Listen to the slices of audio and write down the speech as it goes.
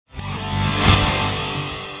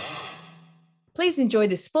Please enjoy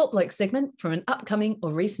this Sport Blokes segment from an upcoming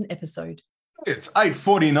or recent episode. It's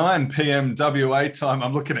 8:49 p.m. WA time.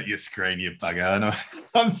 I'm looking at your screen, you bugger.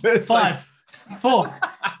 On Thursday. 5, 4,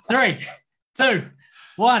 3, 2,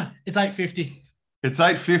 1. It's 8:50. It's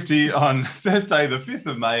 8:50 on Thursday, the 5th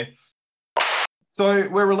of May. So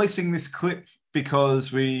we're releasing this clip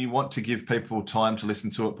because we want to give people time to listen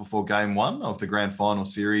to it before game one of the grand final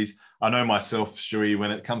series. I know myself, Shuey, when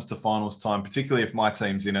it comes to finals time, particularly if my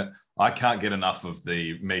team's in it, I can't get enough of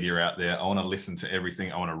the media out there. I want to listen to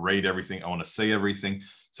everything. I want to read everything. I want to see everything.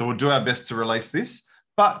 So we'll do our best to release this,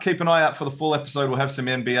 but keep an eye out for the full episode. We'll have some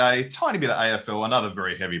NBA, tiny bit of AFL, another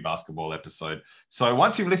very heavy basketball episode. So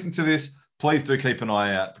once you've listened to this, please do keep an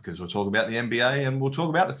eye out because we'll talk about the NBA and we'll talk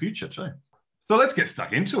about the future too. So let's get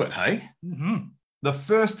stuck into it, hey? Mm-hmm. The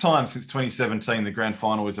first time since 2017, the grand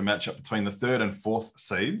final was a matchup between the third and fourth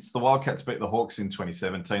seeds. The Wildcats beat the Hawks in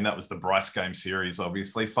 2017. That was the Bryce game series,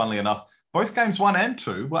 obviously. Funnily enough, both games 1 and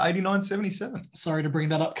 2 were 89-77. Sorry to bring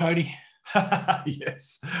that up, Cody.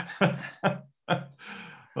 Yes.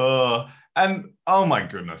 And oh my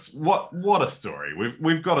goodness, what a story.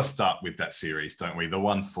 We've got to start with that series, don't we? The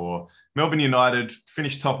 1-4. Melbourne United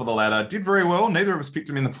finished top of the ladder, did very well. Neither of us picked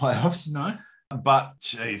them in the playoffs. No. But,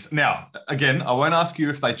 geez. Now, again, I won't ask you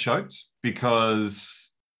if they choked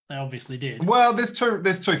because... They obviously did. Well, there's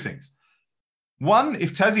two things. One,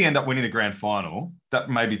 if Tassie end up winning the grand final, that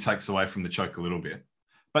maybe takes away from the choke a little bit.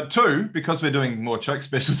 But two, because we're doing more choke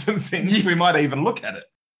specials and things, we might even look at it.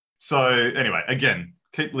 So anyway, again,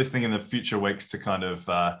 keep listening in the future weeks to kind of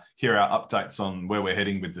hear our updates on where we're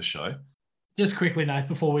heading with the show. Just quickly, Nate,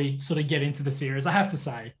 before we sort of get into the series, I have to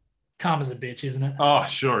say, calm as a bitch, isn't it? Oh,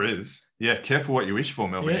 sure is. Yeah, careful what you wish for,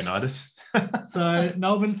 Melbourne United. So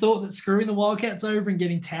Melbourne thought that screwing the Wildcats over and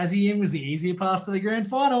getting Tassie in was the easier path to the grand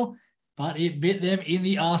final, but it bit them in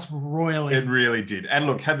the arse royally. It really did. And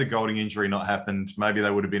look, had the Golding injury not happened, maybe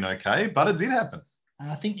they would have been okay, but it did happen.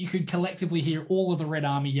 And I think you could collectively hear all of the Red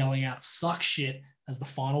Army yelling out, "Suck shit," as the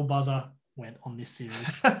final buzzer went on this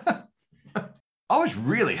series. I was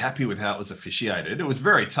really happy with how it was officiated. It was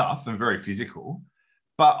very tough and very physical.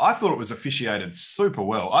 But I thought it was officiated super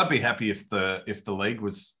well. I'd be happy if the league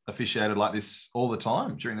was officiated like this all the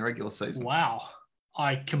time during the regular season. Wow.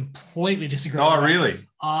 I completely disagree. Oh, really?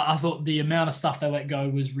 I thought the amount of stuff they let go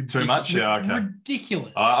was ridiculous. Too much? Yeah, okay.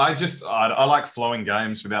 Ridiculous. I like flowing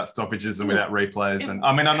games without stoppages and without replays. And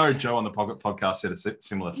I mean, I know Joe on the Pocket podcast said a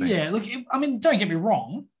similar thing. Yeah, look, don't get me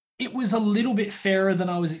wrong. It was a little bit fairer than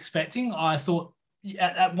I was expecting. I thought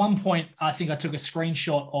at one point, I think I took a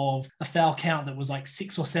screenshot of a foul count that was like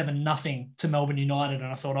 6 or 7-0 to Melbourne United.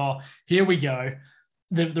 And I thought, oh, here we go.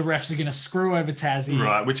 The refs are going to screw over Tassie.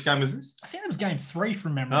 Right. Which game was this? I think it was game 3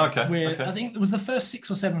 from memory. Oh, okay. Where I think it was the first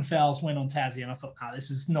 6 or 7 fouls went on Tassie. And I thought,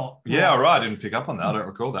 this is not. Yeah, right. I didn't pick up on that. I don't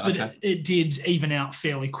recall that. But okay. it did even out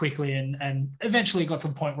fairly quickly. And eventually got to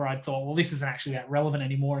the point where I thought, well, this isn't actually that relevant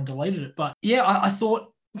anymore, and deleted it. But yeah, I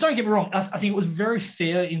thought, don't get me wrong, I think it was very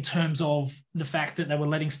fair in terms of the fact that they were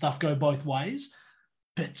letting stuff go both ways.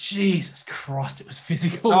 But Jesus Christ, it was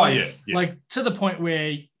physical. Oh, yeah. Like to the point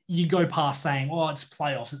where you go past saying, oh, it's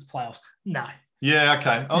playoffs. No. Yeah,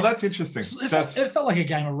 okay. Oh, that's interesting. It felt like a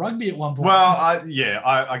game of rugby at one point. Well,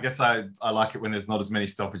 I guess I like it when there's not as many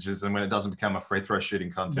stoppages and when it doesn't become a free throw shooting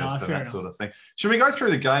contest and that sort of thing. Should we go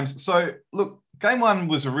through the games? So, look, game 1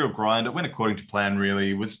 was a real grind. It went according to plan, really.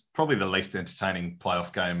 It was probably the least entertaining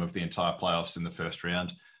playoff game of the entire playoffs in the first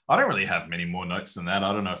round. I don't really have many more notes than that.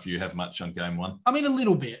 I don't know if you have much on game 1. I mean, a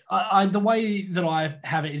little bit. The way that I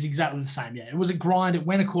have it is exactly the same. Yeah, it was a grind. It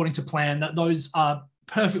went according to plan. Those are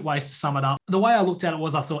perfect ways to sum it up. The way I looked at it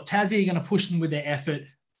was I thought Tassie are going to push them with their effort.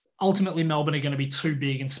 Ultimately, Melbourne are going to be too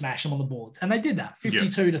big and smash them on the boards. And they did that,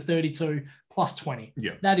 52-32 plus 20.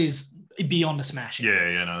 Yeah. That is beyond a smashing.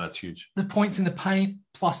 Yeah, no, that's huge. The points in the paint,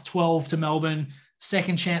 plus 12 to Melbourne.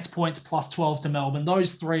 Second chance points, plus 12 to Melbourne.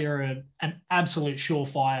 Those three are an absolute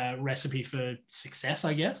surefire recipe for success,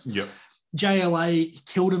 I guess. Yep. JLA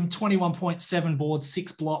killed him, 21.7 boards,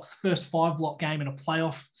 6 blocks. First 5-block game in a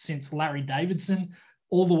playoff since Larry Davidson,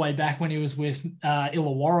 all the way back when he was with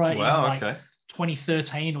Illawarra in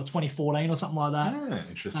 2013 or 2014 or something like that. Yeah,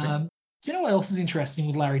 interesting. You know what else is interesting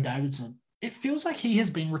with Larry Davidson? It feels like he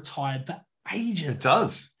has been retired for ages. It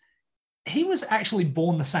does. He was actually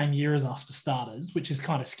born the same year as us for starters, which is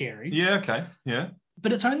kind of scary. Yeah, okay. Yeah.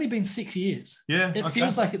 But it's only been 6 years. Yeah. It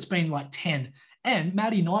feels like it's been like 10. And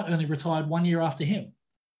Matty Knight only retired 1 year after him.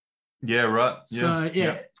 Yeah, right. Yeah. So,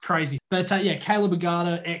 it's crazy. But, Caleb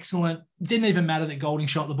Agata, excellent. Didn't even matter that Golding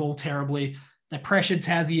shot the ball terribly. They pressured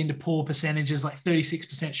Tassie into poor percentages, like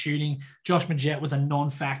 36% shooting. Josh Majette was a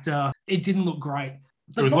non-factor. It didn't look great.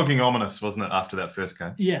 It was looking ominous, wasn't it, after that first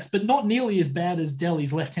game? Yes, but not nearly as bad as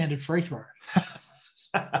Delhi's left-handed free throw.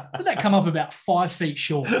 Did that come up about 5 feet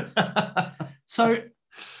short? So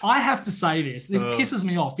I have to say this pisses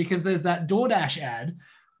me off because there's that DoorDash ad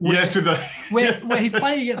where, where he's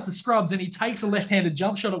playing against the Scrubs and he takes a left-handed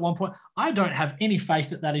jump shot at one point. I don't have any faith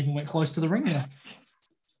that even went close to the ring there.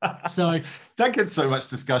 So that gets so much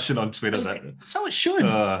discussion on Twitter. So it should.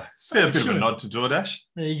 A bit of a nod to DoorDash.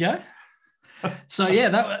 There you go. So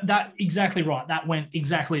yeah, that exactly right. That went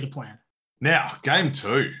exactly to plan. Now, game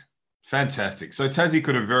 2. Fantastic. So Tassie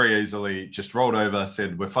could have very easily just rolled over,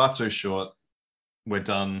 said, we're far too short. We're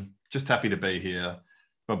done. Just happy to be here.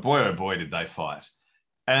 But boy, oh boy, did they fight.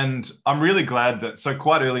 And I'm really glad that, so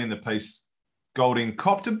quite early in the piece, Golding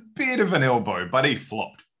copped a bit of an elbow, but he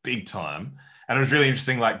flopped big time. And it was really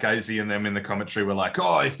interesting, like Gazy and them in the commentary were like,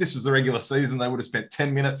 oh, if this was the regular season, they would have spent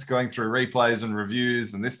 10 minutes going through replays and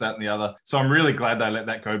reviews and this, that, and the other. So I'm really glad they let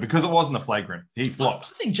that go because it wasn't a flagrant. He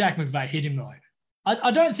flopped. I think Jack McVeigh hit him though.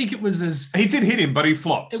 I don't think it was as... He did hit him, but he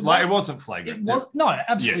flopped. It wasn't flagrant. It was no,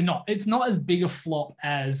 absolutely not. It's not as big a flop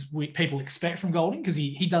as people expect from Golding because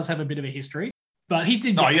he does have a bit of a history. But he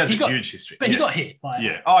did... he has a huge history. But he got hit.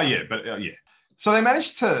 Yeah. Oh, yeah. But yeah. So they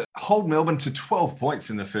managed to hold Melbourne to 12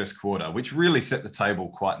 points in the first quarter, which really set the table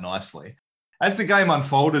quite nicely. As the game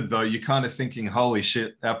unfolded, though, you're kind of thinking, holy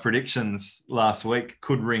shit, our predictions last week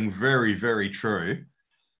could ring very, very true.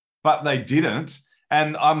 But they didn't.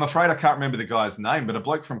 And I'm afraid I can't remember the guy's name, but a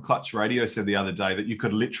bloke from Clutch Radio said the other day that you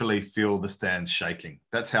could literally feel the stands shaking.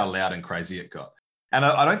 That's how loud and crazy it got. And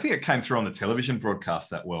I don't think it came through on the television broadcast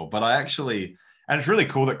that well, but and it's really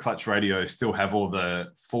cool that Clutch Radio still have all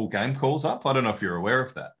the full game calls up. I don't know if you're aware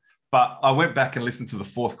of that. But I went back and listened to the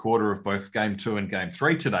fourth quarter of both game 2 and game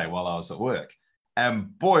 3 today while I was at work.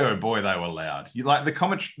 And boy, oh boy, they were loud. The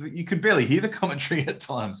commentary, you could barely hear the commentary at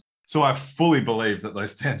times. So I fully believe that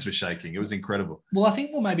those stands were shaking. It was incredible. Well, I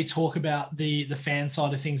think we'll maybe talk about the fan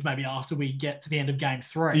side of things maybe after we get to the end of game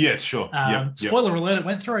 3. Yes, sure. Spoiler alert, it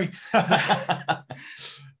went 3.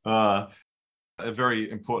 A very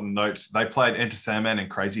important note, they played Enter Sandman and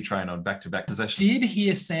Crazy Train on back-to-back possessions. Did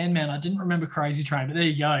hear Sandman. I didn't remember Crazy Train, but there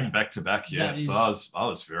you go. Back-to-back, yeah. So I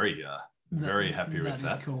was very happy with that.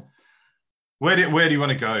 That is cool. Where do you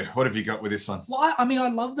want to go? What have you got with this one? Well, I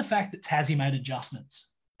love the fact that Tassie made adjustments.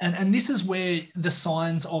 And this is where the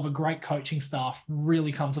signs of a great coaching staff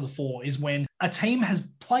really come to the fore, is when a team has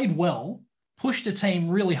played well, pushed a team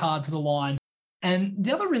really hard to the line. And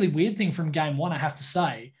the other really weird thing from game 1, I have to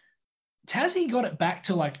say, Tassie got it back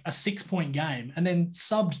to like a 6-point game and then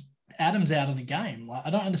subbed Adams out of the game. Like, I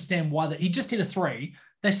don't understand why he just hit a 3.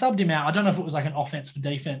 They subbed him out. I don't know if it was like an offense for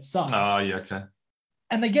defense sub. Oh, yeah, okay.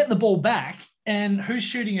 And they get the ball back, and who's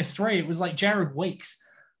shooting a 3? It was like Jared Weeks.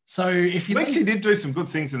 So if you Weeks, he did do some good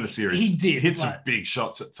things in the series. He did hit some big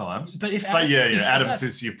shots at times. But Adams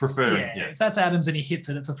is your preferred. Yeah, if that's Adams and he hits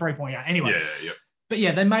it, it's a 3-point game. Anyway. Yeah. But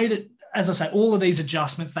yeah, they made it, as I say, all of these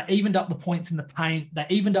adjustments. They evened up the points in the paint. They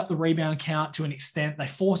evened up the rebound count to an extent. They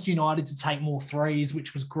forced United to take more threes,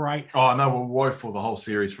 which was great. Oh, no, we're woeful the whole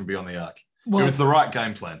series from beyond the arc. Well, it was the right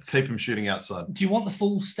game plan. Keep him shooting outside. Do you want the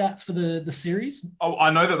full stats for the series? Oh, I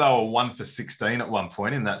know that they were 1 for 16 at one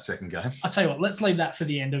point in that second game. I'll tell you what, let's leave that for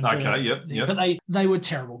the end of yep. But they were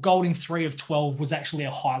terrible. Golding 3 of 12 was actually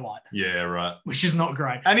a highlight. Yeah, right. Which is not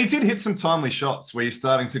great. And he did hit some timely shots where you're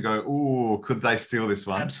starting to go, ooh, could they steal this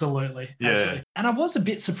one? Absolutely. Yeah. Absolutely. And I was a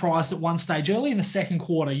bit surprised at one stage. Early in the second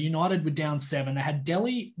quarter, United were down 7. They had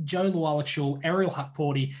Delhi, Joe Lualachul, Ariel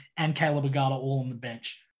Hukporti, and Caleb Agata all on the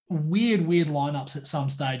bench. Weird lineups at some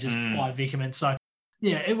stages by Vickerman. So,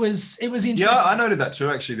 yeah, it was interesting. Yeah, I noted that too,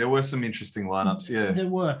 actually. There were some interesting lineups, yeah. There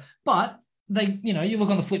were. But, you look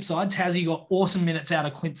on the flip side, Tassie got awesome minutes out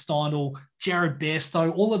of Clint Steindl, Jared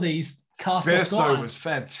Bairstow, all of these cast-off guys. Bairstow was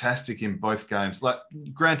fantastic in both games. Like,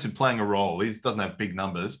 granted, playing a role. He doesn't have big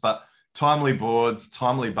numbers, but timely boards,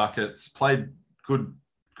 timely buckets, played good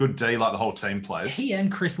D like the whole team plays. He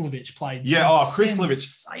and Chris Livich played. Yeah, Chris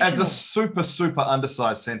Livich as the super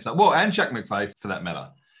undersized centre. Well, and Jack McVeigh for that matter.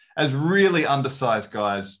 As really undersized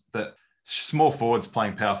guys that small forwards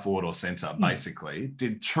playing power forward or centre basically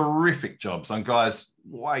did terrific jobs on guys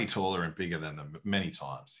way taller and bigger than them many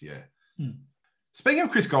times. Yeah. Speaking of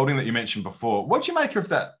Chris Golding that you mentioned before, what do you make of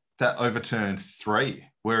that overturned 3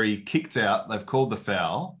 where he kicked out, they've called the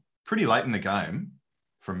foul pretty late in the game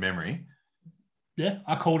from memory. Yeah,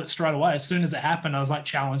 I called it straight away. As soon as it happened, I was like,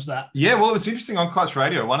 challenge that. Yeah, well, it was interesting on Clutch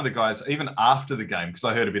Radio. One of the guys, even after the game, because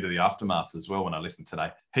I heard a bit of the aftermath as well when I listened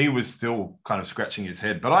today, he was still kind of scratching his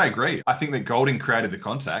head. But I agree. I think that Golding created the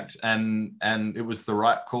contact and it was the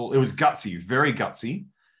right call. It was gutsy, very gutsy.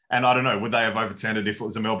 And I don't know, would they have overturned it if it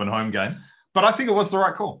was a Melbourne home game? But I think it was the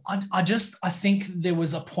right call. I think there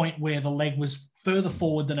was a point where the leg was further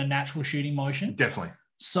forward than a natural shooting motion. Definitely.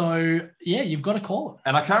 So, yeah, you've got to call it.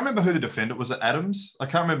 And I can't remember who the defender was. It Adams? I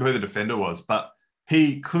can't remember who the defender was, but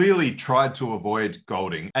he clearly tried to avoid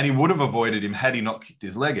Golding, and he would have avoided him had he not kicked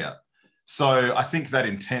his leg out. So I think that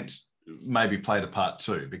intent maybe played a part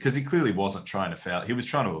too, because he clearly wasn't trying to foul. He was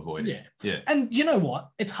trying to avoid it. Yeah. And you know what?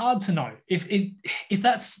 It's hard to know. If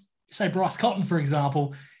that's, say, Bryce Cotton, for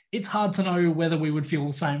example, it's hard to know whether we would feel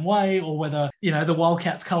the same way or whether, the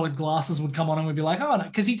Wildcats coloured glasses would come on and we'd be like, oh, no,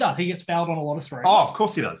 because he does. He gets fouled on a lot of threes. Oh, of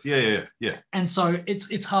course he does. Yeah. And so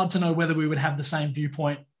it's hard to know whether we would have the same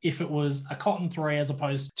viewpoint if it was a Cotton 3 as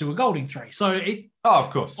opposed to a Golding 3. So of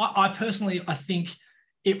course. I personally think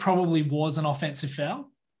it probably was an offensive foul.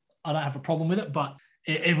 I don't have a problem with it, but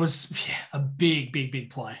it was a big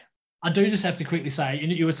play. I do just have to quickly say,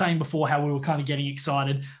 and you were saying before how we were kind of getting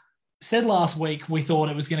excited. Said last week, we thought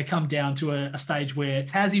it was going to come down to a stage where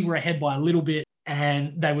Tassie were ahead by a little bit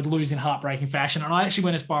and they would lose in heartbreaking fashion. And I actually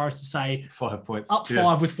went as far as to say 5 points, up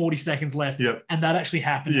 5 with 40 seconds left. Yep. And that actually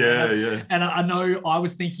happened. Yeah. And I know I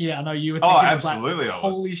was thinking it. I know you were thinking, absolutely. Like,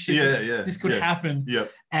 holy shit, this could happen.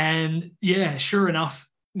 Yep. And sure enough,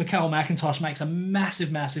 Mikael McIntosh makes a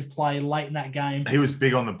massive play late in that game. He was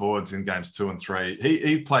big on the boards in games 2 and 3.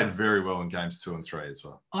 He played very well in games 2 and 3 as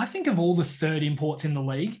well. I think of all the third imports in the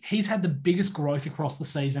league, he's had the biggest growth across the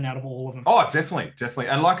season out of all of them. Oh, definitely.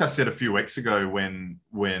 And like I said a few weeks ago when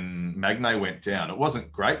Magnay went down, it wasn't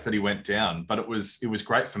great that he went down, but it was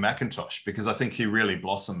great for McIntosh because I think he really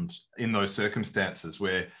blossomed in those circumstances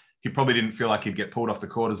where he probably didn't feel like he'd get pulled off the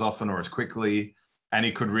court as often or as quickly. And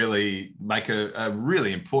he could really make a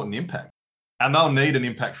really important impact. And they'll need an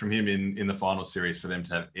impact from him in the final series for them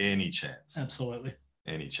to have any chance. Absolutely.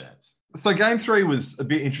 Any chance. So game 3 was a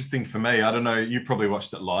bit interesting for me. I don't know, you probably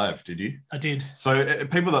watched it live, did you? I did. So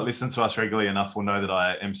people that listen to us regularly enough will know that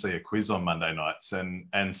I MC a quiz on Monday nights.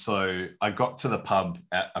 And so I got to the pub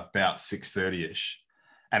at about 6:30-ish.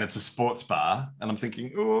 And it's a sports bar. And I'm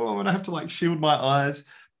thinking, I'm going to have to shield my eyes.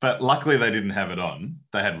 But luckily they didn't have it on.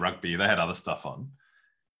 They had rugby. They had other stuff on.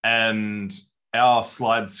 And our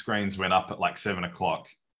slide screens went up at 7 o'clock.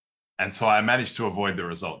 And so I managed to avoid the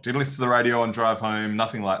result. Didn't listen to the radio on drive home,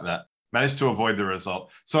 nothing like that. Managed to avoid the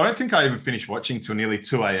result. So I don't think I even finished watching till nearly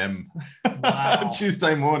 2 a.m. Wow.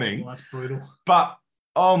 Tuesday morning. Well, that's brutal. But,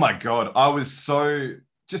 oh my God, I was so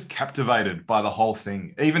just captivated by the whole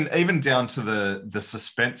thing. Even down to the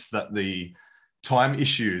suspense that the time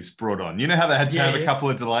issues brought on. You know how they had to have a couple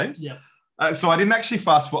of delays? Yeah. So I didn't actually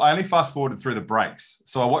fast forward. I only fast forwarded through the breaks.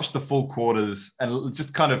 So I watched the full quarters and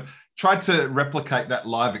just kind of tried to replicate that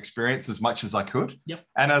live experience as much as I could. Yep.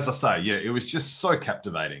 And as I say, it was just so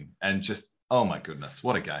captivating and just, oh my goodness,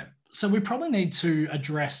 what a game. So we probably need to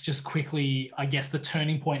address just quickly, I guess, the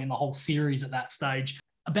turning point in the whole series at that stage.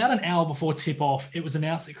 About an hour before tip-off, it was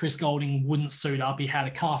announced that Chris Golding wouldn't suit up. He had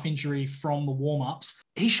a calf injury from the warm-ups.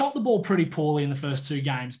 He shot the ball pretty poorly in the first 2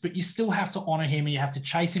 games, but you still have to honour him and you have to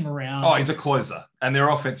chase him around. Oh, he's a closer, and their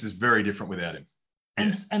offense is very different without him.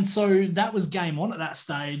 And so that was game on at that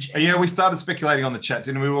stage. Yeah, we started speculating on the chat,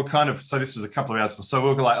 didn't we? We were so this was a couple of hours before, so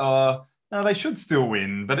we were like, oh, no, they should still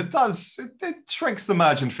win, but it shrinks the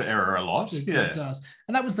margin for error a lot. It does.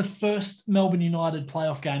 And that was the first Melbourne United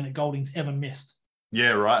playoff game that Golding's ever missed.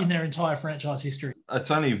 Yeah, right. In their entire franchise history.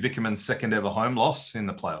 It's only Vickerman's second ever home loss in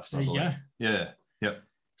the playoffs, I believe. There you go. Yeah, yep.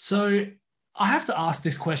 So I have to ask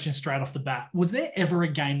this question straight off the bat. Was there ever a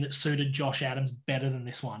game that suited Josh Adams better than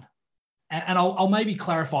this one? And I'll maybe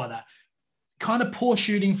clarify that. Kind of poor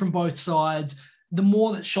shooting from both sides. The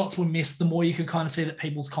more that shots were missed, the more you could kind of see that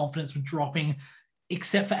people's confidence was dropping,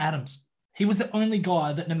 except for Adams. He was the only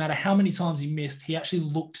guy that no matter how many times he missed, he actually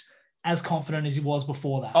looked as confident as he was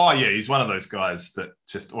before that. Oh, yeah, he's one of those guys that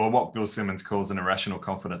what Bill Simmons calls an irrational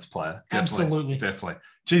confidence player. Absolutely. Definitely.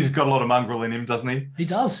 Geez, he's got a lot of mongrel in him, doesn't he? He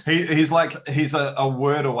does. He's a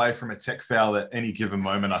word away from a tech foul at any given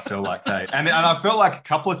moment, I feel like, hey. And I felt like a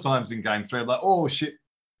couple of times in game 3, I'm like, oh, shit,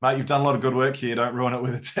 mate, you've done a lot of good work here. Don't ruin it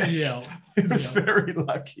with a tech. Yeah. He was very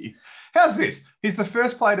lucky. How's this? He's the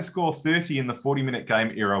first player to score 30 in the 40-minute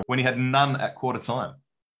game era when he had none at quarter time.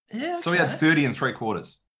 Yeah. Okay. So he had 30 in 3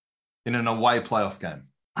 quarters. In an away playoff game.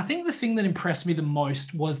 I think the thing that impressed me the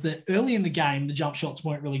most was that early in the game, the jump shots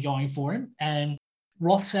weren't really going for him. And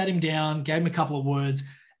Roth sat him down, gave him a couple of words,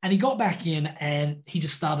 and he got back in and he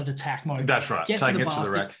just started attack mode. That's right. Get to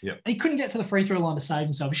the rack. Yep. And he couldn't get to the free throw line to save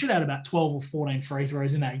himself. He should have had about 12 or 14 free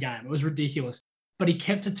throws in that game. It was ridiculous. But he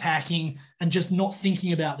kept attacking and just not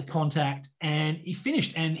thinking about the contact. And he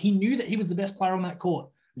finished. And he knew that he was the best player on that court.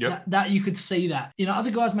 Yep. That you could see that. Other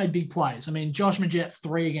guys made big plays. I mean, Josh Majet's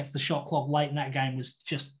 3 against the shot clock late in that game was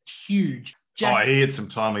just huge. He hit some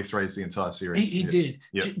timely threes the entire series. He did.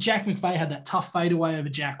 Yep. Jack McVay had that tough fadeaway over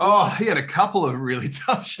Jack. Oh, he had a couple of really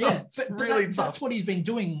tough shots. Yeah, but really tough. That's what he's been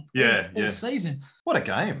doing all season. What a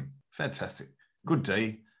game. Fantastic. Good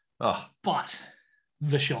D. Oh. But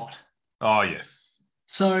the shot. Oh, yes.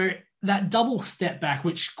 So that double step back,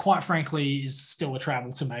 which quite frankly is still a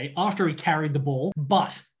travel to me, after he carried the ball,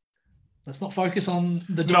 but let's not focus on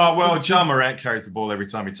the... Ja Morant carries the ball every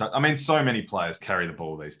time he touches. I mean, so many players carry the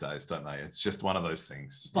ball these days, don't they? It's just one of those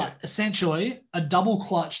things. But essentially, a double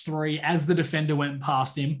clutch three as the defender went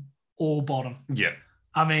past him, all bottom. Yeah.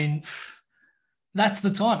 I mean, that's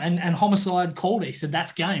the time. And Homicide called it. He said,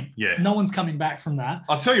 that's game. Yeah. No one's coming back from that.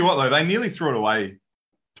 I'll tell you what, though, they nearly threw it away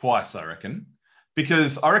twice, I reckon.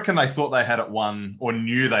 Because I reckon they thought they had it won, or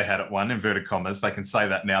knew they had it won, inverted commas. They can say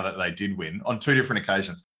that now that they did win on two different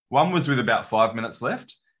occasions. One was with about 5 minutes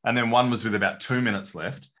left, and then one was with about 2 minutes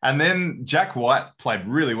left. And then Jack White played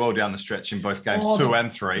really well down the stretch in both games 2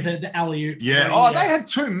 and 3. The alley-oop. Yeah. They had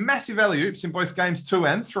 2 massive alley-oops in both games 2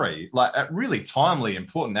 and 3. Like really timely,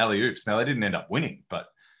 important alley-oops. Now, they didn't end up winning, but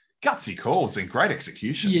gutsy calls and great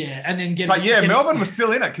execution. Yeah, and then Melbourne was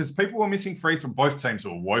still in it because people were missing free throw. Both teams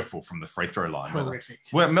were woeful from the free throw line. Horrific.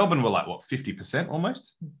 Melbourne were like, 50%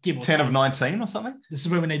 almost? 10 of 19 or something? This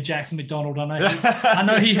is where we need Jackson McDonald. I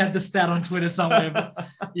know he had the stat on Twitter somewhere, but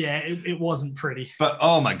yeah, it wasn't pretty. But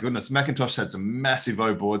oh my goodness, McIntosh had some massive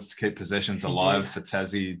O boards to keep possessions alive for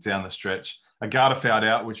Tassie down the stretch. Agata fouled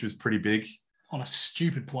out, which was pretty big. On a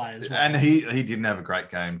stupid play as well. And he didn't have a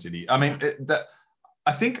great game, did he? I mean,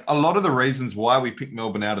 I think a lot of the reasons why we picked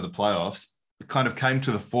Melbourne out of the playoffs kind of came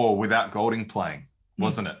to the fore without Golding playing,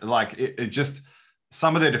 wasn't it? Like it just,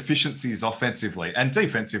 some of their deficiencies offensively and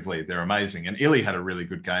defensively, they're amazing. And Illy had a really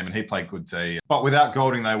good game and he played good D. But without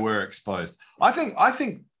Golding, they were exposed. I think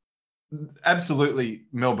absolutely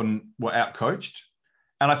Melbourne were outcoached.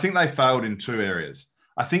 And I think they failed in 2 areas.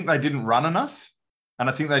 I think they didn't run enough. And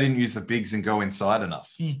I think they didn't use the bigs and go inside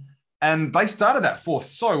enough. And they started that fourth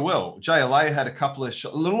so well. JLA had a couple of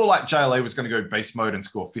shots, a little like JLA was going to go beast mode and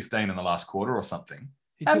score 15 in the last quarter or something.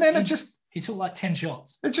 He took like 10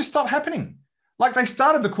 shots. It just stopped happening. Like they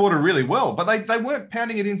started the quarter really well, but they weren't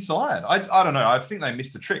pounding it inside. I don't know. I think they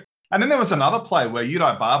missed a trick. And then there was another play where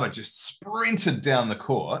Udai Barber just sprinted down the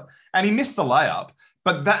court and he missed the layup.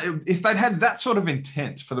 But if they'd had that sort of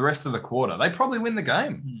intent for the rest of the quarter, they probably win the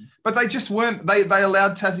game. But they just weren't. They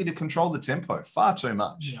allowed Tassie to control the tempo far too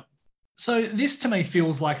much. Yeah. So this to me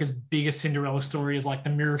feels like as big a Cinderella story as like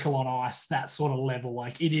the Miracle on Ice, that sort of level.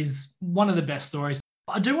 Like it is one of the best stories.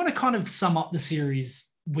 I do want to kind of sum up the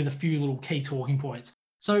series with a few little key talking points.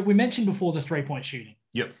 So we mentioned before the 3-point shooting.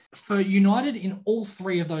 Yep. For United in all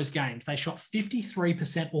 3 of those games, they shot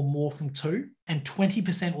 53% or more from 2 and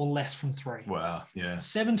 20% or less from 3. Wow. Yeah.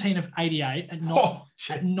 17 of 88 at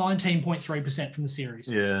 19.3% from the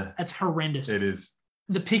series. Yeah. That's horrendous. It is.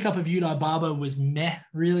 The pickup of Udai Barber was meh,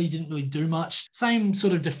 really didn't really do much. Same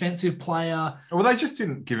sort of defensive player. Well, they just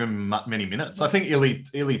didn't give him many minutes. I think Illy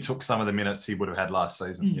took some of the minutes he would have had last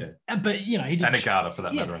season. Yeah. But, he didn't. And Agata for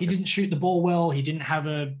that matter. He didn't shoot the ball well. He didn't have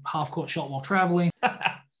a half-court shot while traveling.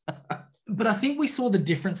 But I think we saw the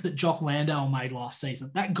difference that Jock Landale made last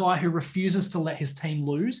season. That guy who refuses to let his team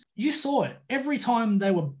lose. You saw it. Every time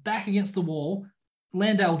they were back against the wall,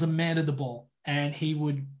 Landale demanded the ball. And he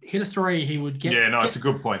would hit a three. He would get... it's a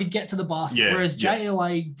good point. He'd get to the basket. Whereas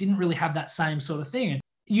JLA didn't really have that same sort of thing. And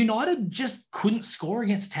United just couldn't score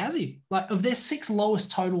against Tassie. Like, of their 6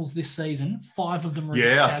 lowest totals this season, 5 of them were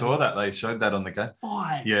against Tassie. I saw that. They showed that on the game.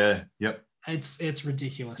 5. Yeah, yep. It's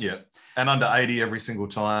ridiculous. Yeah. And under 80 every single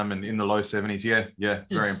time and in the low 70s. Yeah, very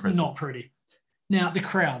impressive. It's not pretty. Now, the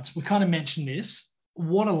crowds. We kind of mentioned this.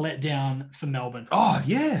 What a letdown for Melbourne. Oh,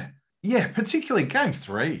 yeah. Yeah, particularly game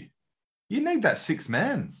 3. You need that 6th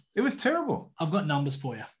man. It was terrible. I've got numbers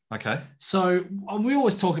for you. Okay. So we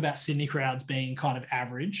always talk about Sydney crowds being kind of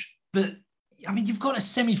average, but I mean, you've got a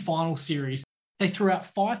semi-final series. They threw out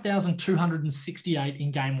 5,268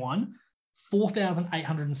 in game 1,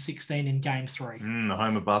 4,816 in game 3. The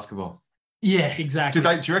home of basketball. Yeah, exactly.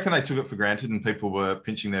 Do you reckon they took it for granted and people were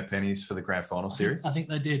pinching their pennies for the grand final series? I think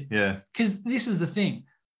they did. Yeah. Because this is the thing.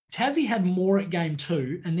 Tassie had more at game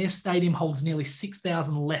 2, and their stadium holds nearly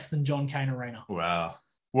 6,000 less than John Cain Arena. Wow.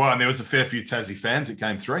 Well, and there was a fair few Tassie fans at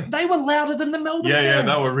game 3. They were louder than the Melbourne fans. Yeah,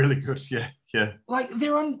 they were really good. Yeah. Like the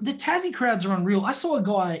Tassie crowds are unreal. I saw a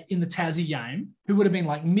guy in the Tassie game who would have been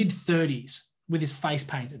like mid-30s with his face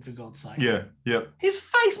painted, for God's sake. Yeah, yep. His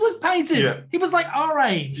face was painted. Yeah. He was like our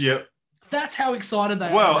age. Yep. That's how excited they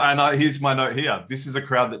are. Well, and here's my note here. This is a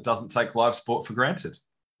crowd that doesn't take live sport for granted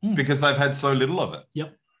because they've had so little of it.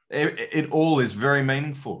 Yep. It all is very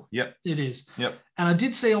meaningful. Yep. It is. Yep. And I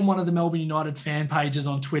did see on one of the Melbourne United fan pages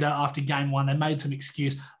on Twitter after game one, they made some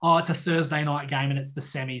excuse. Oh, it's a Thursday night game and it's the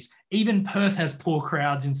semis. Even Perth has poor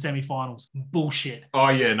crowds in semifinals. Bullshit. Oh,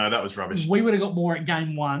 yeah. No, that was rubbish. We would have got more at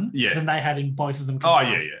game one than they had in both of them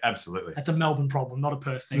combined. Oh, yeah. Absolutely. That's a Melbourne problem, not a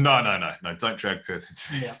Perth thing. No. Don't drag Perth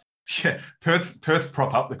into this. Yeah. Perth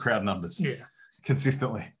prop up the crowd numbers. Yeah.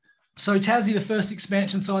 Consistently. So Tassie, the first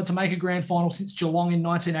expansion side to make a grand final since Geelong in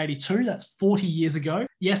 1982. That's 40 years ago.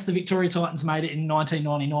 Yes, the Victoria Titans made it in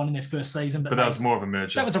 1999 in their first season. But that was more of a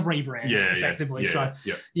merger. That was a rebrand, effectively.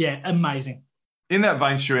 Amazing. In that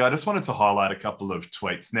vein, Stewie, I just wanted to highlight a couple of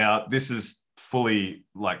tweets. Now, this is fully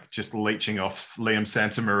just leeching off Liam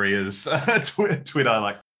Santamaria's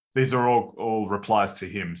Twitter. These are all replies to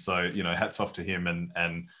him. So, hats off to him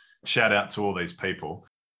and shout out to all these people.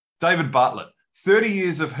 David Bartlett. 30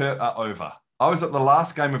 years of hurt are over. I was at the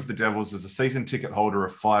last game of the Devils as a season ticket holder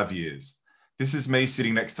of 5 years. This is me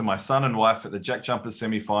sitting next to my son and wife at the Jack Jumpers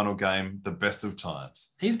semi-final game, the best of times.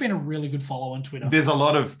 He's been a really good follow on Twitter. There's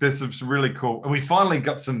some really cool. We finally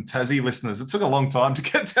got some Tassie listeners. It took a long time to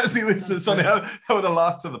get Tassie listeners on how were the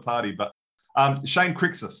last to the party. But Shane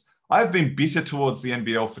Crixus, I have been bitter towards the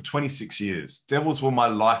NBL for 26 years. Devils were my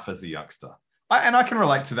life as a youngster. I can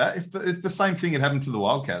relate to that. If the same thing had happened to the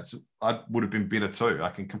Wildcats, I would have been bitter too. I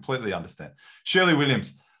can completely understand. Shirley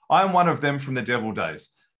Williams, I am one of them from the Devil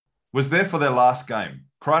days. Was there for their last game.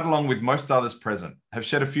 Cried along with most others present. Have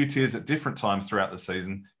shed a few tears at different times throughout the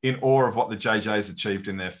season in awe of what the JJs achieved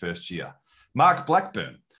in their first year. Mark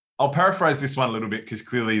Blackburn. I'll paraphrase this one a little bit because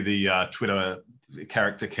clearly the Twitter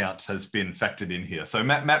character count has been factored in here. So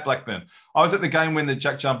Matt Blackburn. I was at the game when the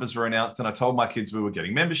Jack Jumpers were announced and I told my kids we were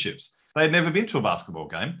getting memberships. They had never been to a basketball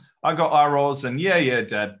game. I got eye rolls and yeah,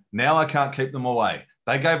 Dad, now I can't keep them away.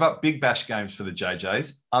 They gave up big bash games for the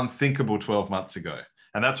JJs, unthinkable 12 months ago.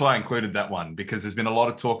 And that's why I included that one, because there's been a lot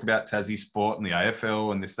of talk about Tassie sport and the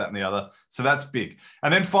AFL and this, that, and the other. So that's big.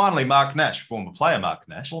 And then finally, Mark Nash, former player Mark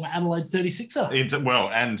Nash. Former Adelaide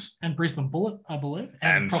 36er. And Brisbane Bullet, I believe.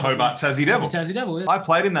 And Hobart Tassie Devil. Tassie Devil, yeah. I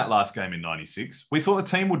played in that last game in 96. We thought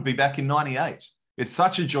the team would be back in 98. It's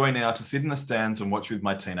such a joy now to sit in the stands and watch with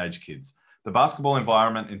my teenage kids. The basketball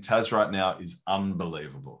environment in Tas right now is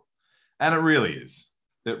unbelievable. And it really is.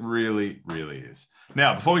 It really, really is.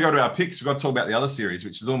 Now, before we go to our picks, we've got to talk about the other series,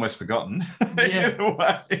 which is almost forgotten in a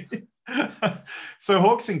way. So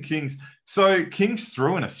Hawks and Kings. So Kings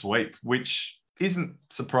threw in a sweep, which isn't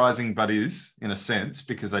surprising, but is in a sense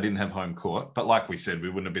because they didn't have home court. But like we said, we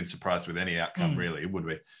wouldn't have been surprised with any outcome, really, would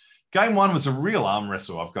we? Game one was a real arm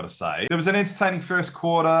wrestle, I've got to say. There was an entertaining first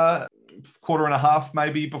quarter and a half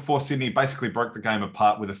maybe, before Sydney basically broke the game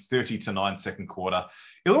apart with a 30-9 second quarter.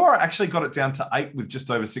 Illawarra actually got it down to 8 with just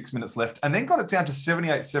over 6 minutes left and then got it down to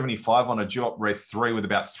 78-75 on a Duop Wreath 3 with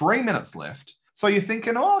about 3 minutes left. So you're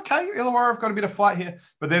thinking, oh, okay, Illawarra have got a bit of fight here.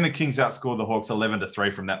 But then the Kings outscored the Hawks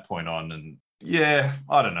 11-3 from that point on. And yeah,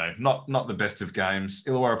 I don't know, not the best of games.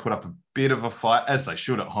 Illawarra put up a bit of a fight, as they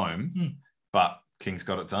should at home, but Kings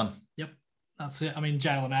got it done. Yep, that's it. I mean,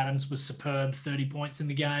 Jalen Adams was superb, 30 points in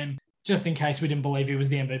the game. Just in case we didn't believe he was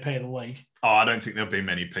the MVP of the league. Oh, I don't think there'll be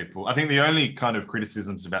many people. I think the only kind of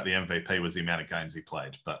criticisms about the MVP was the amount of games he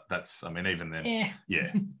played. But that's, I mean, even then,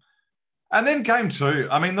 yeah. And then game two,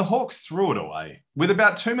 I mean, the Hawks threw it away. With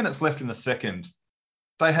about 2 minutes left in the second,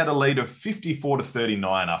 they had a lead of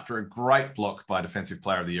 54-39 after a great block by Defensive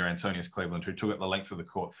Player of the Year, Antonius Cleveland, who took it the length of the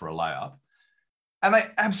court for a layup. And they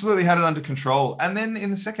absolutely had it under control. And then in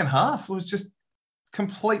the second half, it was just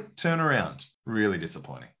complete turnaround. Really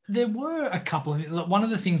disappointing. There were a couple of things. One of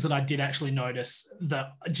the things that I did actually notice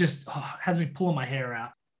that just has me pulling my hair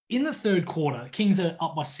out. In the third quarter, Kings are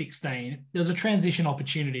up by 16. There was a transition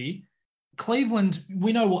opportunity. Cleveland,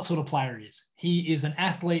 we know what sort of player he is. He is an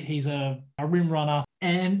athlete. He's a rim runner.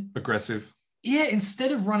 And aggressive. Yeah,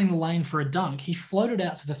 instead of running the lane for a dunk, he floated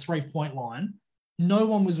out to the 3-point line. No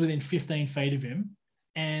one was within 15 feet of him.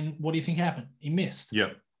 And what do you think happened? He missed.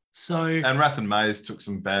 Yep. So, and Rathan Mays took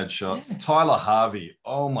some bad shots. Yeah. Tyler Harvey,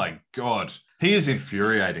 oh my God. He is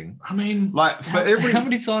infuriating. I mean, like for how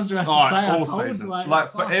many times do I have to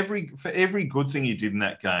say? For every good thing he did in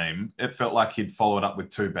that game, it felt like he'd followed up with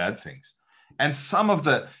two bad things. And some of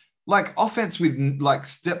the offense with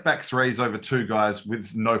step back threes over two guys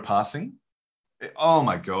with no passing. Oh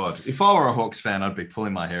my God. If I were a Hawks fan, I'd be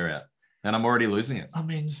pulling my hair out. And I'm already losing it. I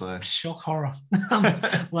mean, shock horror.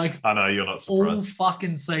 I know you're not surprised. All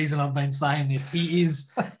fucking season I've been saying this. He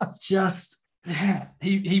is just,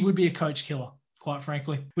 he would be a coach killer, quite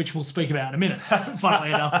frankly, which we'll speak about in a minute, funnily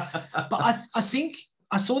enough. But I think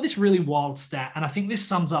I saw this really wild stat, and I think this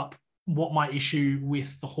sums up what my issue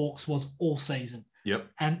with the Hawks was all season. Yep.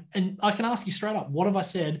 And I can ask you straight up, what have I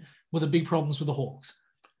said were the big problems with the Hawks?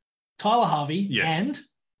 Tyler Harvey and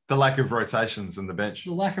the lack of rotations in the bench.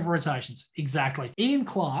 The lack of rotations, exactly. Ian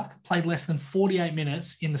Clark played less than 48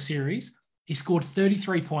 minutes in the series. He scored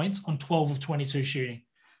 33 points on 12 of 22 shooting.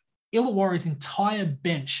 Illawarra's entire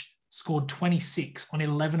bench scored 26 on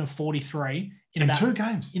 11 of 43 in about 2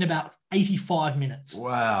 games. In about 85 minutes.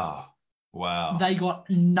 Wow. They got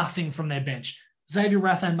nothing from their bench. Xavier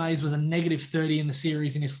Rathan-Mays was a negative 30 in the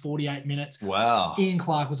series in his 48 minutes. Wow. Ian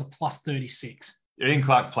Clark was a plus 36. Ian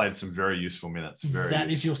Clark played some very useful minutes. That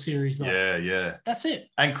is your series, though. Yeah. That's it.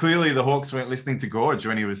 And clearly the Hawks weren't listening to Gorge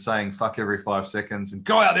when he was saying fuck every 5 seconds and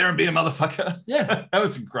go out there and be a motherfucker. Yeah. That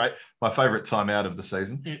was great. My favourite timeout of the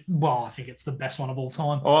season. I think it's the best one of all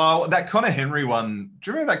time. Oh, that Connor Henry one.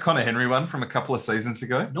 Do you remember that Connor Henry one from a couple of seasons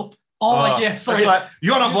ago? Nope. Oh, yeah, sorry. It's like,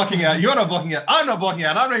 you're not blocking out. You're not blocking out. I'm not blocking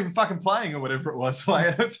out. I'm not even fucking playing or whatever it was.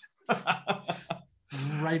 Like,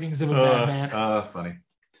 Ravings of a madman. Funny.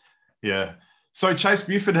 Yeah. So Chase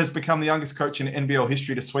Buford has become the youngest coach in NBL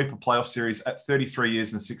history to sweep a playoff series at 33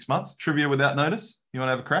 years and 6 months. Trivia without notice. You want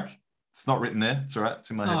to have a crack? It's not written there. It's all right. It's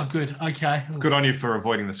in my head. Oh, good. Okay. Good on you for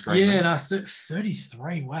avoiding the screen. Yeah, no,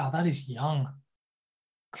 33. Wow, that is young.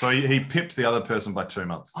 So he pipped the other person by 2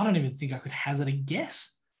 months. I don't even think I could hazard a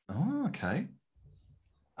guess. Oh, okay.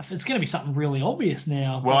 It's going to be something really obvious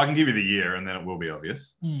now. Well, I can give you the year and then it will be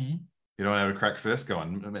obvious. Mm. You don't have a crack first? Go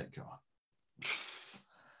on. Go on.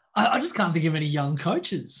 I just can't think of any young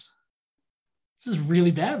coaches. This is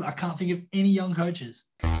really bad. I can't think of any young coaches.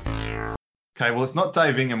 Okay, well, it's not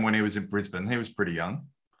Dave Ingham when he was in Brisbane. He was pretty young.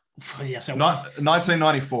 Yeah, so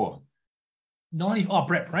 1994.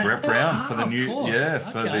 Brett Brown. Brett Brown for the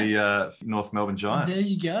for the North Melbourne Giants. There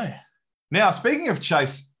you go. Now, speaking of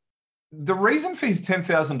Chase, the reason for his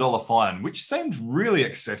 $10,000 fine, which seemed really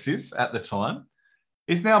excessive at the time,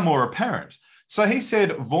 is now more apparent. So he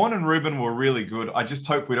said, Vaughan and Ruben were really good. I just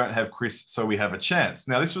hope we don't have Chris so we have a chance.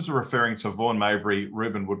 Now, this was referring to Vaughan Mabry,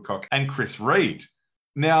 Ruben Woodcock, and Chris Reid.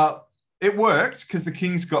 Now, it worked because the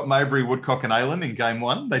Kings got Mabry, Woodcock, and Aylan in game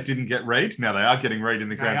 1. They didn't get Reid. Now they are getting Reid in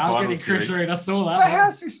the grand final. They are getting Chris Reid. I saw that. But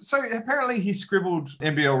how's this? So apparently he scribbled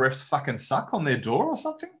NBL refs fucking suck on their door or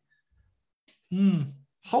something?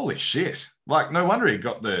 Holy shit. Like, no wonder he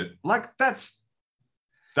got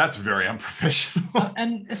that's very unprofessional.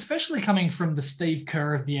 And especially coming from the Steve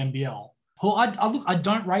Kerr of the NBL. Who I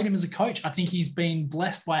don't rate him as a coach. I think he's been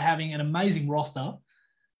blessed by having an amazing roster.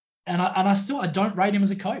 And I don't rate him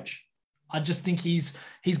as a coach. I just think he's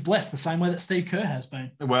blessed the same way that Steve Kerr has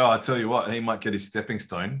been. Well, I tell you what, he might get his stepping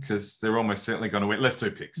stone because they're almost certainly going to win. Let's do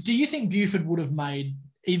picks. Do you think Buford would have made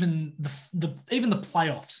even the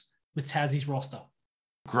playoffs with Tassie's roster?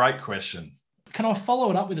 Great question. Can I follow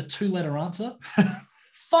it up with a 2-letter answer?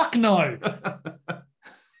 Fuck no.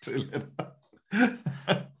 2-letter.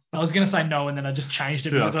 I was going to say no, and then I just changed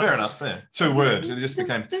it. Yeah, fair enough. Fair. 2 words. It just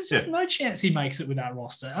became. There's just no chance he makes it with that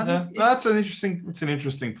roster. That's an interesting. It's an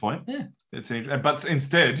interesting point. Yeah. But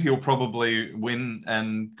instead, he'll probably win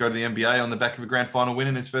and go to the NBA on the back of a grand final win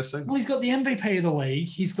in his first season. Well, he's got the MVP of the league.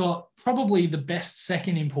 He's got probably the best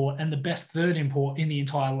second import and the best third import in the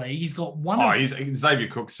entire league. He's got he's Xavier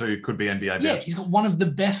Cooks, who could be NBA bound. Yeah, he's got one of the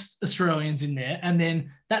best Australians in there, and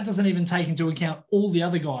then that doesn't even take into account all the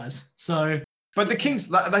other guys. So. But the Kings,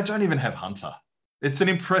 they don't even have Hunter. It's an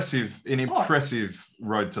impressive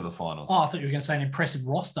road to the finals. Oh, I thought you were going to say an impressive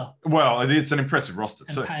roster. Well, it's an impressive roster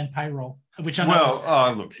too. And payroll, which I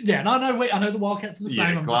know. Look. Yeah, no, I know the Wildcats are the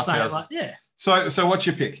same. I'm just saying, yeah. So what's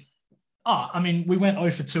your pick? We went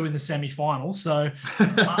 0 for 2 in the semi-final, so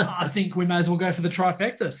I think we may as well go for the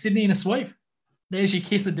trifecta. Sydney in a sweep. There's your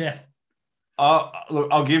kiss of death. Look,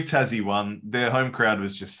 I'll give Tassie one. Their home crowd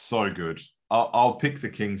was just so good. I'll pick the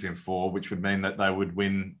Kings in 4, which would mean that they would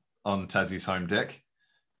win on Tassie's home deck.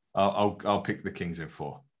 I'll pick the Kings in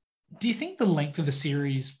 4. Do you think the length of the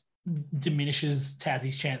series diminishes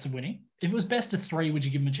Tassie's chance of winning? If it was best of 3, would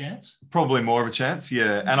you give them a chance? Probably more of a chance,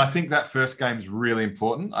 yeah. And I think that first game's really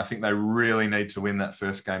important. I think they really need to win that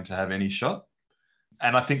first game to have any shot.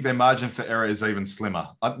 And I think their margin for error is even slimmer.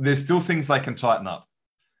 There's still things they can tighten up.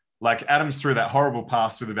 Like Adams threw that horrible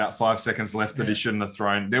pass with about 5 seconds left that he shouldn't have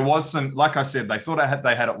thrown. There was some, like I said, they thought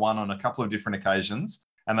they had it won on a couple of different occasions,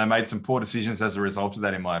 and they made some poor decisions as a result of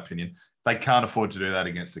that, in my opinion. They can't afford to do that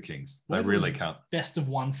against the Kings. They really can't. Best of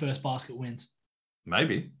 1 first basket wins.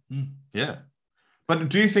 Maybe. Yeah. But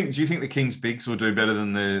do you think the Kings bigs will do better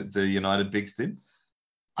than the United bigs did?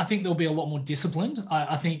 I think they'll be a lot more disciplined.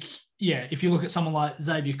 I think, if you look at someone like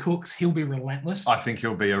Xavier Cooks, he'll be relentless. I think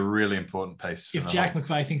he'll be a really important piece. If Jack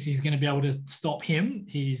McVeigh thinks he's going to be able to stop him,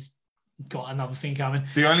 he's got another thing coming.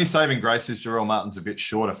 The only saving grace is Jarrell Martin's a bit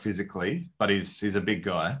shorter physically, but he's a big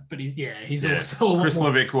guy. But he's also Chris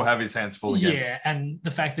Levick will have his hands full again. Yeah, and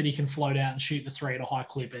the fact that he can float out and shoot the three at a high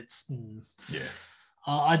clip, yeah.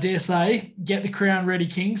 I dare say, get the crown ready,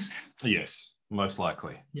 Kings. Yes, most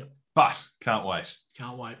likely. Yep. But can't wait.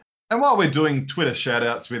 Can't wait. And while we're doing Twitter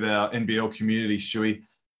shout-outs with our NBL community, Stewie,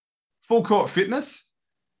 Full Court Fitness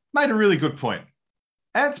made a really good point.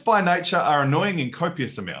 Ants by nature are annoying in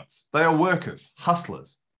copious amounts. They are workers,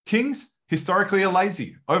 hustlers. Kings historically are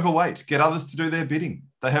lazy, overweight, get others to do their bidding.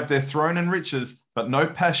 They have their throne and riches, but no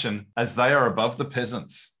passion, as they are above the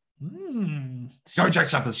peasants. Go Jack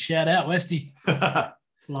Jumpers. Shout out, Westy.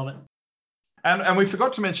 Love it. And we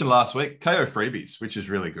forgot to mention last week, KO freebies, which is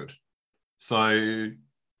really good. So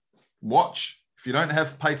watch. If you don't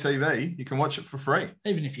have pay TV, you can watch it for free.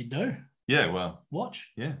 Even if you do. Yeah, well. Watch.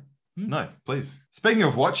 Yeah. No, please. Speaking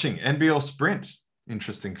of watching, NBL Sprint.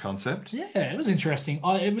 Interesting concept. Yeah, it was interesting.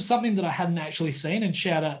 It was something that I hadn't actually seen, and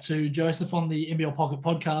shout out to Joseph on the NBL Pocket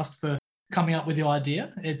podcast for coming up with the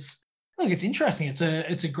idea. It's interesting.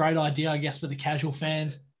 It's a great idea, I guess, for the casual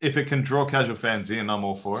fans. If it can draw casual fans in, I'm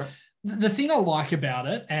all for it. The thing I like about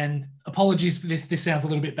it, and apologies for this sounds a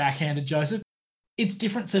little bit backhanded, Joseph, it's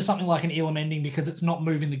different to something like an Elam ending because it's not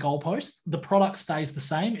moving the goalposts. The product stays the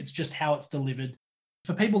same. It's just how it's delivered.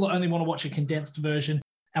 For people that only want to watch a condensed version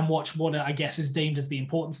and watch what I guess is deemed as the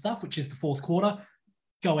important stuff, which is the fourth quarter,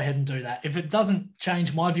 go ahead and do that. If it doesn't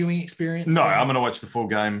change my viewing experience... No, I'm going to watch the full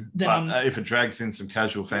game. But if it drags in some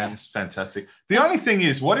casual fans, fantastic. The only thing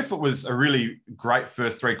is, what if it was a really great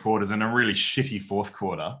first three quarters and a really shitty fourth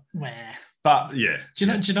quarter? But, yeah. Do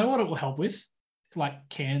you know what it will help with? Like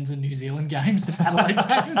Cairns and New Zealand games and Adelaide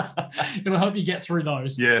games. It'll help you get through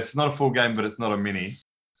those. Yeah, it's not a full game, but it's not a mini.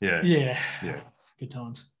 Yeah. Yeah. Good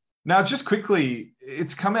times. Now, just quickly,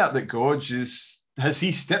 it's come out that Gorge has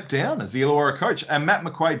he stepped down as the Illawarra coach? And Matt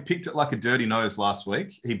McQuaid picked it like a dirty nose last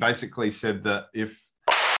week. He basically said that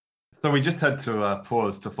so we just had to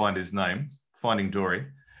pause to find his name, finding Dory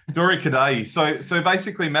Kadai. So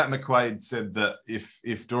basically Matt McQuaid said that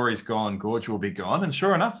if Dory's gone, Gorge will be gone. And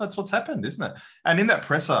sure enough, that's what's happened, isn't it? And in that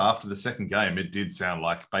presser after the second game, it did sound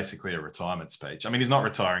like basically a retirement speech. I mean, he's not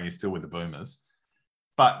retiring. He's still with the Boomers.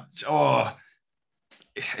 But,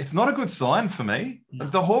 it's not a good sign for me. No.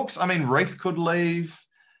 The Hawks, I mean, Wreath could leave.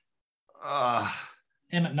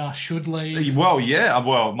 Emmett Nash should leave. Well, yeah.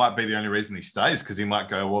 Well, it might be the only reason he stays because he might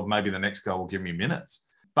go, well, maybe the next guy will give me minutes.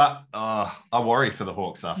 But I worry for the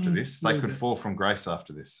Hawks after this. They could fall from grace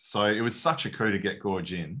after this. So it was such a coup to get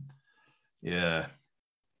Gorge in. Yeah.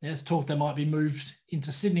 There's talk they might be moved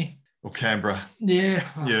into Sydney. Or Canberra. Yeah.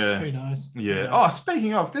 Yeah. Who knows? Yeah. Oh,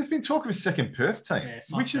 speaking of, there's been talk of a second Perth team,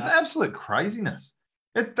 which is absolute craziness.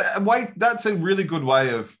 That's a really good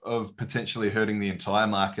way of potentially hurting the entire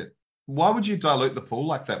market. Why would you dilute the pool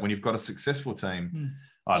like that when you've got a successful team?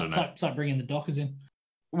 I don't know. It's like bringing the Dockers in.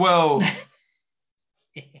 Well,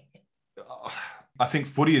 I think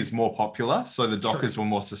footy is more popular, so the Dockers were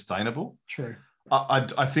more sustainable. True.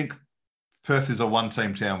 I think Perth is a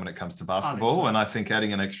one-team town when it comes to basketball, and I think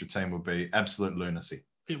adding an extra team would be absolute lunacy.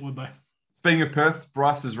 It would be. Speaking of Perth,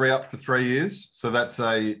 Bryce is re-up for 3 years, so that's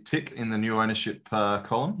a tick in the new ownership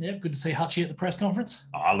column. Yeah, good to see Hutchie at the press conference.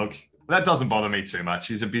 Look, that doesn't bother me too much.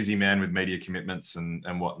 He's a busy man with media commitments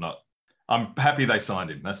and whatnot. I'm happy they signed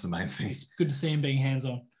him. That's the main thing. It's good to see him being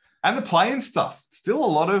hands-on. And the play-in stuff. Still a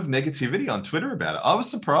lot of negativity on Twitter about it. I was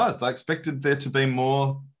surprised. I expected there to be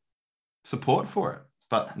more support for it.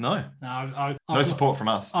 But no. No support from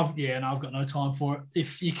us. I've got no time for it.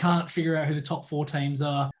 If you can't figure out who the top four teams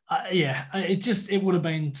are, it would have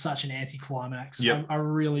been such an anticlimax. Yep. I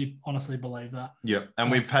really honestly believe that. Yep.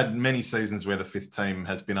 And we've had many seasons where the fifth team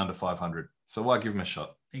has been under 500. So why give them a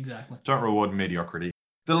shot? Exactly. Don't reward mediocrity.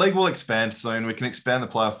 The league will expand soon. We can expand the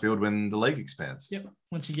playoff field when the league expands. Yep.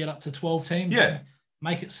 Once you get up to 12 teams,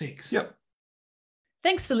 make it 6. Yep.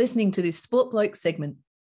 Thanks for listening to this Sport Blokes segment.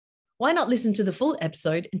 Why not listen to the full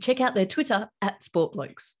episode and check out their Twitter @Sport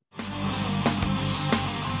Blokes?